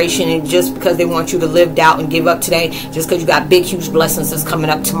vibration, and just because they want you to live doubt and give up today, just because you got big huge blessings that's coming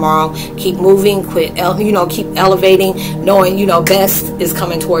up tomorrow, keep moving, keep elevating, knowing, you know, best is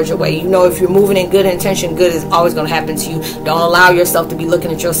coming towards your way. You know, if you're moving in good intention, good is always going to happen to you. Don't allow yourself to be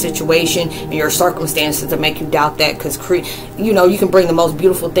looking at your situation and your circumstances to make you doubt that, because you know, you can bring the most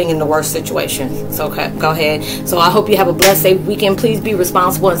beautiful thing in the worst situation. So okay, go ahead. So I hope you have a blessed, safe weekend. Please be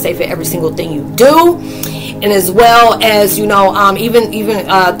responsible and safe at every every single thing you do. And as well as, you know, even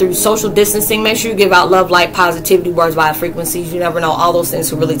through social distancing, make sure you give out love, light, positivity, words, vibes, frequencies. You never know, all those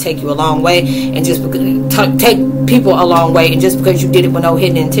things will really take you a long way, and just take people a long way. And just because you did it with no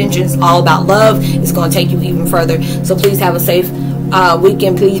hidden intentions, all about love, it's going to take you even further. So please have a safe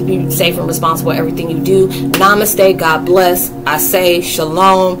weekend. Please be safe and responsible for everything you do. Namaste. God bless. I say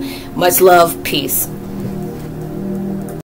shalom. Much love. Peace.